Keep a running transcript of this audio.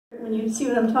when you see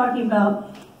what I'm talking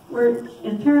about,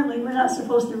 apparently we're not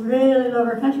supposed to really love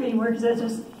our country anymore because that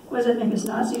just doesn't make us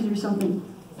Nazis or something.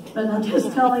 But I'm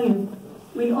just telling you,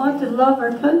 we ought to love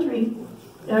our country.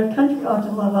 Our country ought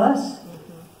to love us.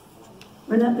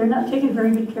 They're not taking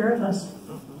very good care of us.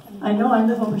 I know I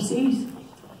live overseas,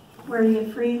 where you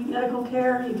get free medical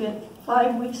care, you get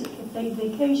 5 weeks of paid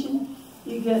vacation,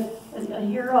 you get a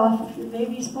year off if your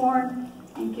baby's born,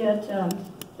 you get,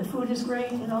 the food is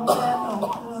great and all that. Oh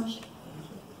gosh.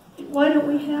 Why don't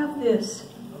we have this?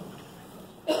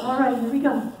 All right, here we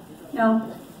go.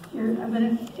 Now, I'm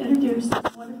going to introduce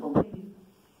this wonderful lady.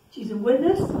 She's a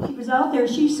witness. She was out there.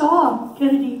 She saw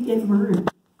Kennedy get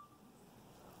murdered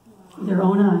with her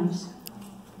own eyes.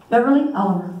 Beverly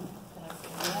Oliver.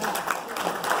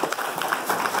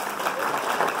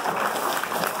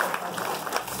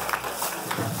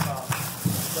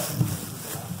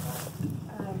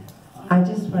 I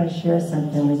just want to share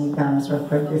something with you guys real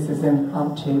quick. This is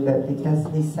impromptu, but because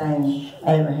he's saying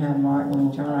Abraham, Martin,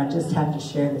 and John, I just have to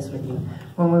share this with you.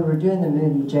 When we were doing the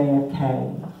movie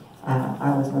JFK,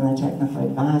 I was one of the technical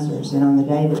advisors, and on the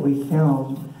day that we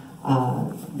filmed,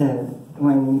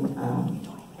 when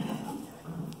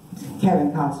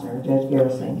Kevin Costner, Judge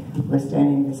Garrison, was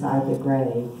standing beside the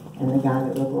grave, and the guy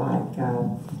that looked like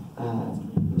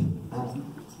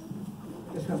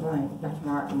Dr.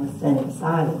 Martin was standing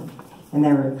beside him, and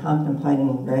they were contemplating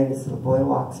the grave. This little boy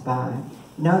walks by.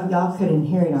 No, y'all couldn't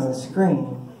hear it on the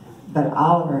screen, but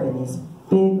Oliver and his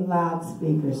big loud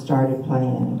speakers started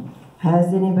playing.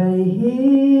 Has anybody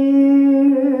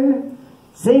here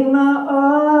seen my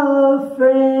old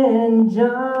friend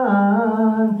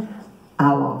John?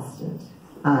 I lost it.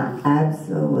 I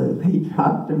absolutely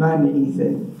dropped to my knees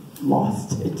and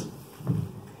lost it.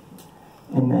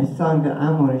 And the song that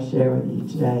I want to share with you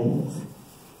today is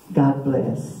God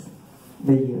Bless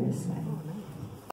the USA.